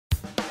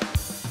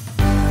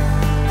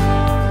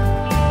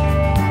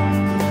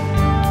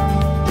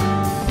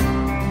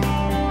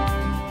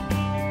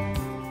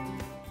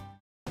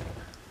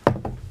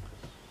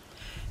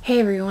Hey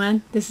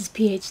everyone, this is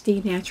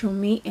PhD Natural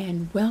Me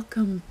and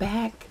welcome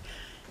back.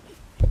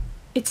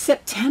 It's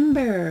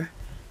September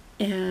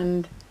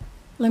and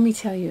let me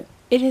tell you,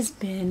 it has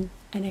been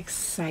an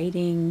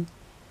exciting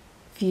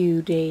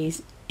few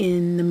days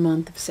in the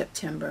month of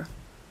September.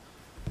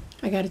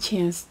 I got a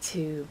chance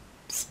to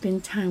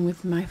spend time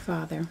with my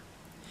father.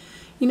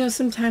 You know,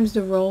 sometimes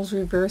the roles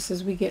reverse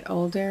as we get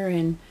older,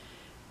 and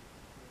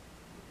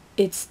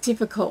it's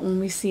difficult when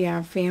we see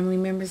our family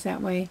members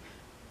that way,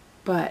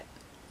 but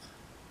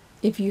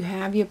if you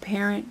have your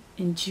parent,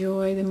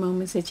 enjoy the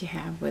moments that you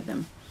have with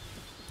them.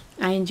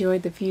 I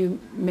enjoyed the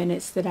few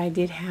minutes that I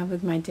did have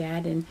with my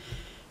dad, and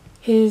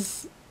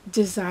his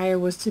desire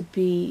was to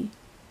be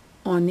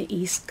on the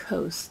East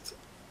Coast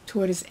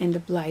toward his end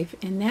of life,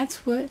 and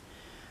that's what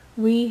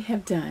we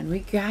have done.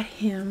 We got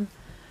him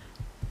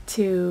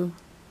to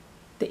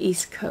the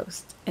East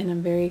Coast, and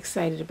I'm very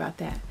excited about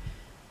that.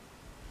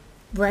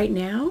 Right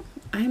now,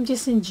 I'm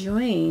just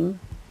enjoying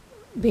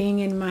being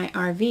in my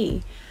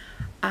RV.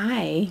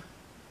 I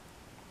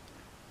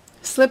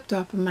slipped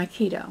off of my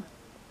keto.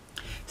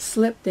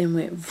 Slipped and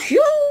went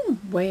phew,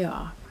 way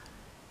off.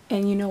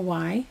 And you know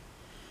why?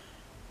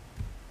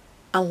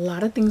 A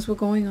lot of things were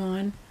going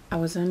on. I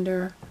was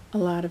under a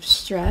lot of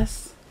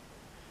stress.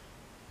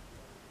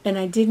 And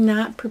I did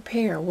not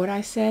prepare. What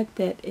I said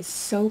that is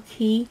so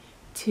key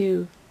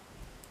to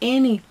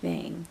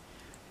anything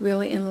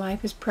really in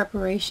life is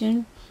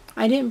preparation.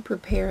 I didn't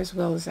prepare as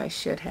well as I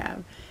should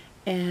have.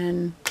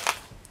 And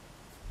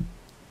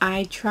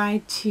I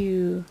tried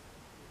to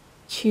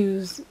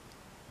choose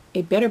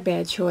a better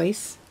bad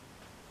choice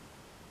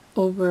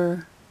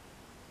over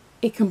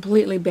a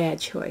completely bad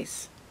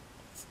choice.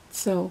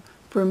 So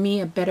for me,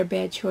 a better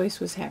bad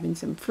choice was having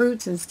some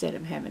fruits instead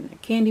of having a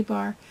candy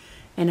bar.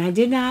 And I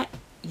did not,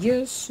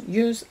 I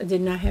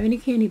did not have any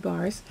candy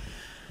bars.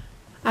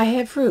 I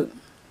had fruit,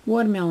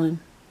 watermelon,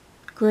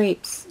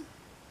 grapes,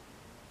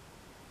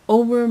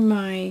 over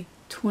my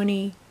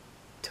 20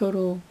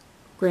 total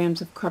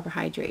grams of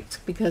carbohydrates,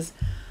 because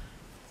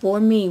for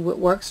me, what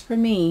works for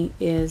me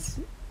is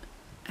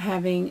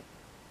having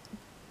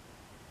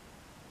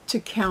to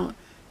count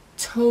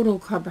total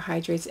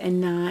carbohydrates and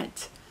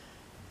not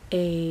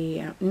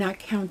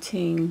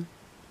counting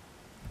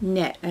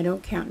net. I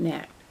don't count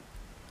net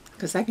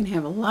because I can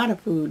have a lot of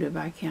food if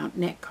I count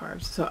net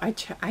carbs. So I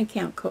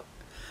count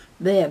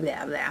blah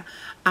blah blah.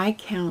 I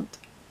count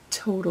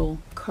total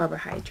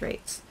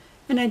carbohydrates,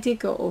 and I did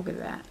go over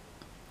that.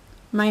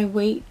 My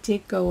weight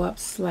did go up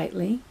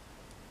slightly.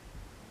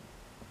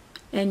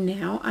 And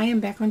now I am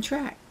back on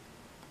track.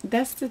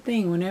 That's the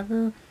thing.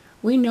 Whenever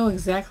we know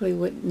exactly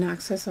what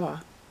knocks us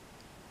off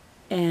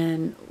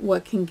and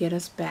what can get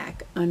us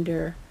back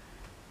under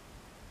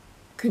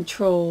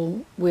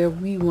control where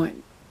we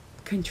want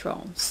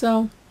control.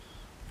 So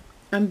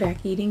I'm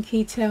back eating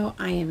keto.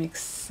 I am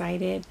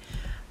excited.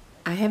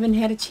 I haven't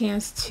had a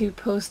chance to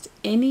post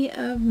any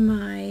of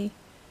my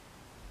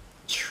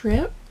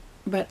trip,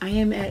 but I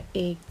am at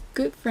a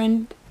good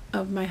friend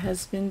of my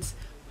husband's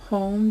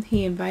home.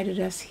 He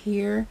invited us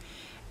here,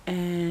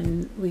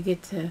 and we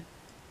get to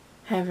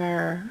have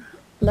our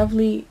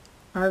lovely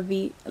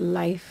RV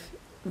life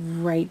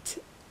right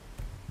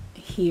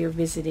here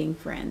visiting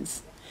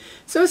friends.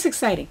 So it's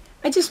exciting.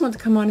 I just want to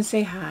come on and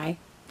say hi.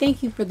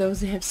 Thank you for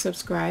those that have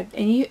subscribed.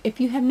 And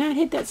if you have not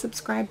hit that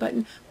subscribe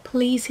button,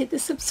 please hit the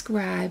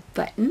subscribe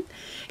button.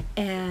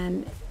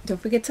 And don't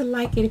forget to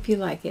like it if you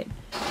like it.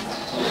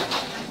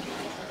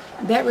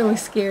 That really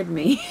scared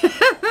me.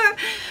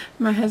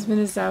 My husband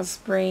is out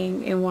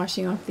spraying and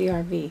washing off the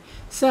RV.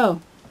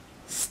 So,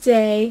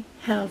 stay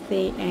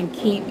healthy and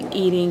keep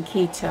eating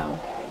keto.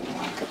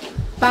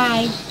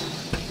 Bye.